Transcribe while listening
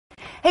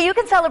Hey, you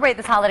can celebrate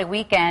this holiday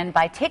weekend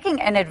by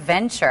taking an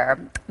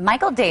adventure.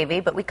 Michael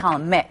Davie, but we call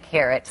him Mick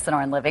here at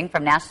Sonoran Living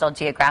from National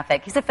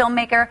Geographic. He's a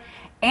filmmaker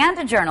and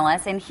a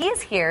journalist, and he is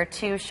here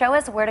to show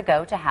us where to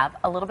go to have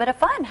a little bit of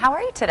fun. How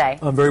are you today?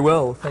 I'm very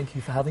well. Thank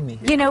you for having me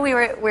here. You know, we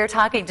were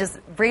talking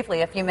just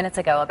briefly a few minutes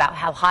ago about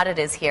how hot it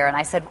is here, and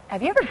I said,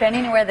 have you ever been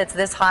anywhere that's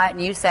this hot?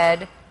 And you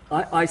said...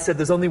 I said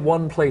there's only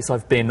one place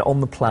I've been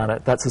on the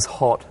planet that's as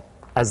hot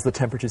as the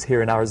temperatures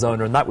here in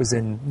Arizona, and that was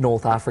in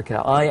North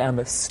Africa. I am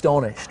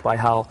astonished by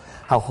how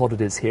hot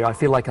it is here. I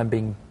feel like I'm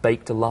being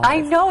baked alive.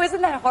 I know,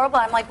 isn't that horrible?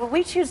 I'm like, well,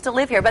 we choose to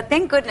live here, but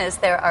thank goodness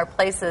there are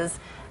places,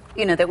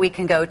 you know, that we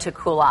can go to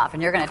cool off,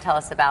 and you're going to tell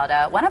us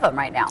about one of them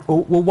right now.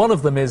 Well, one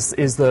of them is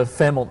the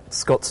Fairmont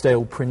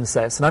Scottsdale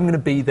Princess, and I'm going to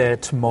be there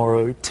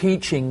tomorrow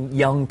teaching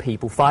young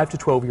people, 5 to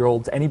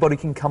 12-year-olds, anybody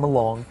can come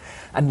along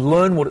and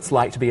learn what it's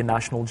like to be a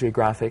National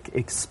Geographic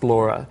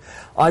explorer.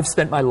 I've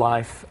spent my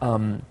life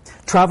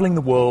traveling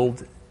the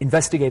world,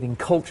 investigating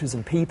cultures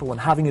and people and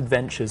having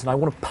adventures, and I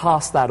want to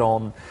pass that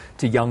on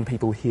to young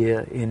people here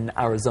in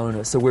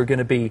Arizona. So we're going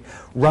to be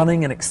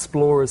running an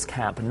explorers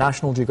camp, a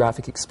National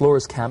Geographic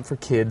explorers camp for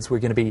kids. I'm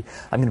going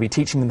to be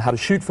teaching them how to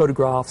shoot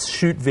photographs,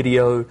 shoot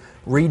video,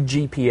 read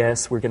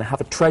GPS. We're going to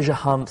have a treasure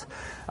hunt.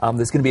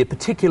 There's going to be a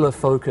particular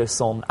focus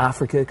on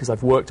Africa because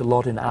I've worked a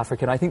lot in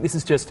Africa, and I think this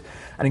is just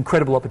an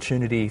incredible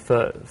opportunity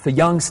for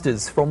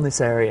youngsters from this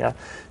area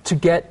to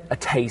get a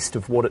taste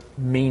of what it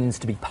means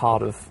to be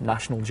part of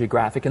National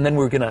Geographic. And then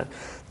we're going to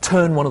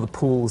turn one of the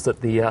pools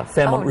at the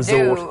Fairmont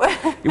Resort.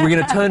 We're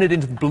going to turn it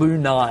into the Blue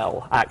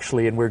Nile,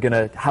 actually, and we're going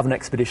to have an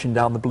expedition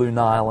down the Blue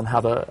Nile and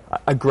have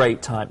a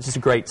great time. It's just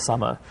a great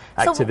summer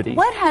activity. So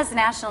what has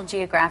National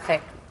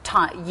Geographic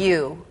taught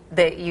you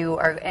that you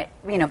are,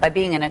 you know, by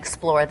being an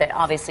explorer, that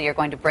obviously you're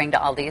going to bring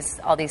to all these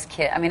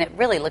kids? I mean, it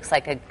really looks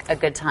like a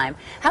good time.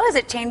 How has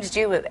it changed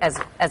you as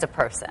a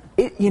person?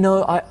 You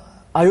know,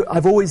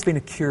 I've always been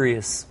a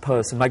curious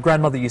person. My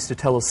grandmother used to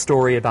tell a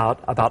story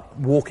about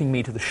walking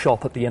me to the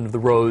shop at the end of the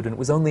road, and it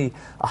was only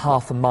a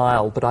half a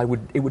mile, but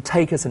it would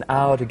take us an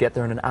hour to get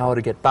there and an hour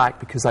to get back,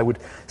 because I would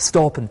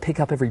stop and pick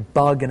up every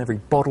bug and every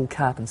bottle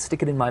cap and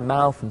stick it in my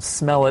mouth and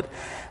smell it,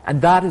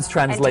 and that has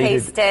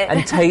translated...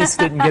 And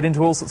taste it and get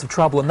into all sorts of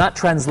trouble, and that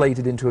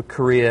translated into a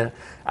career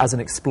as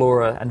an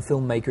explorer and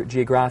filmmaker at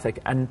Geographic,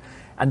 and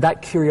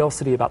that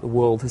curiosity about the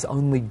world has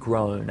only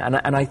grown.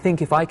 And I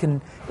think if I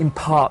can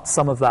impart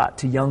some of that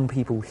to young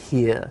people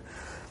here,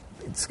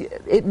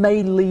 it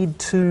may lead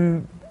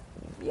to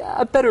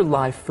a better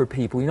life for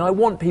people. You know, I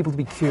want people to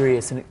be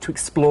curious and to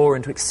explore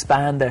and to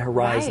expand their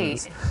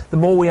horizons. Right. The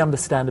more we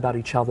understand about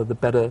each other, the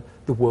better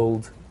the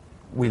world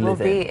we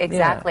live in.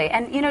 Exactly. Yeah.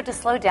 And, you know, to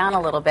slow down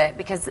a little bit,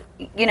 because,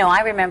 you know,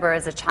 I remember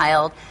as a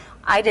child,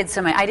 I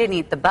didn't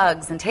eat the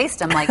bugs and taste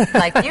them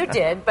like you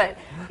did, but,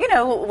 you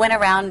know, went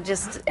around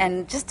just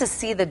to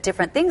see the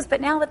different things.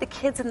 But now with the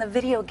kids and the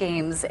video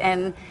games,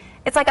 and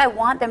it's like I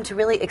want them to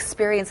really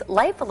experience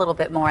life a little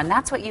bit more, and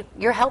that's what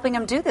you're helping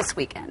them do this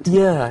weekend.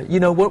 Yeah, you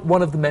know,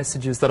 one of the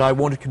messages that I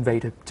want to convey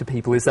to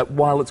people is that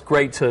while it's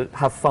great to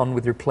have fun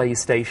with your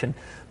PlayStation,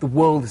 the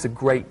world is a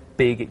great,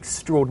 big,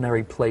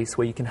 extraordinary place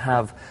where you can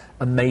have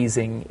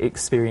amazing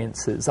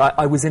experiences.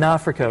 I was in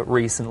Africa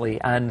recently,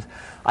 and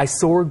I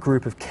saw a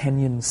group of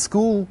Kenyan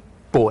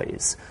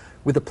schoolboys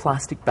with a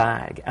plastic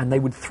bag, and they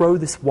would throw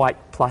this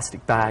white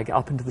plastic bag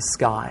up into the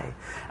sky,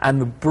 and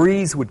the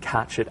breeze would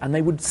catch it, and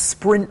they would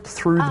sprint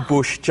through the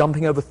bush,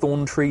 jumping over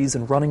thorn trees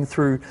and running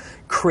through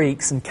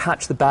creeks, and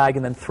catch the bag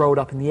and then throw it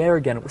up in the air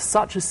again. It was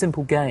such a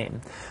simple game,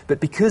 but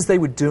because they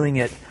were doing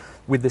it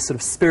with this sort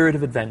of spirit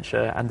of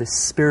adventure and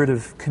this spirit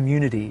of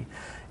community,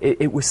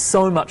 it was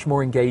so much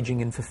more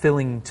engaging and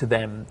fulfilling to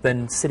them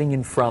than sitting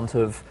in front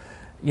of,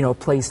 you know, a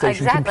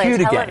PlayStation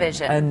computer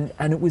game.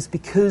 And it was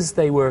because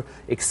they were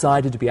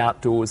excited to be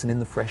outdoors and in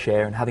the fresh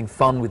air and having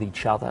fun with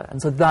each other. And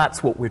so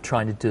that's what we're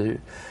trying to do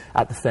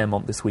at the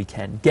Fairmont this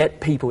weekend. Get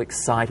people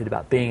excited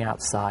about being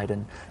outside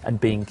and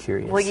being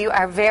curious. Well, you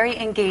are very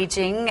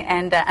engaging,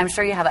 and I'm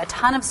sure you have a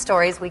ton of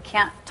stories. We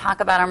can't talk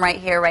about them right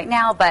here, right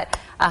now, but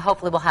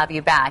hopefully we'll have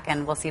you back,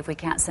 and we'll see if we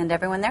can't send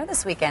everyone there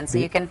this weekend so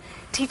you can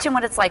teach them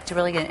what it's like to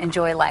really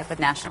enjoy life with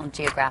National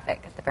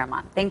Geographic at the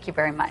Fairmont. Thank you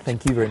very much.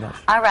 Thank you very much.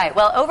 All right.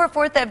 Well, over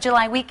 4th of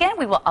July weekend,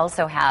 we will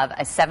also have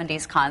a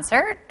 70s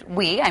concert.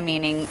 I'm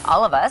meaning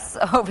all of us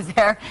over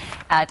there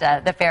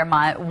at the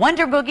Fairmont.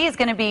 Wonder Boogie is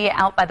going to be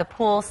out by the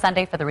pool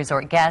Sunday for the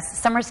resort guests.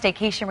 Summer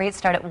staycation rates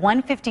start at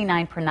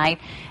 $159 per night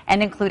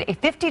and include a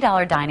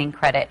 $50 dining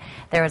credit.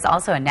 There is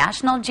also a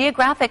National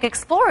Geographic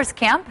Explorers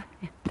Camp.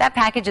 That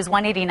package is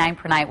 $189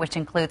 per night, which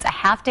includes a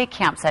half-day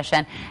camp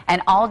session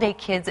and all-day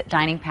kids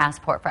dining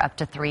passport for up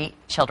to 3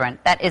 children.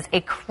 That is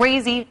a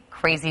crazy,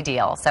 crazy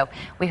deal. So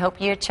we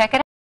hope you check it out.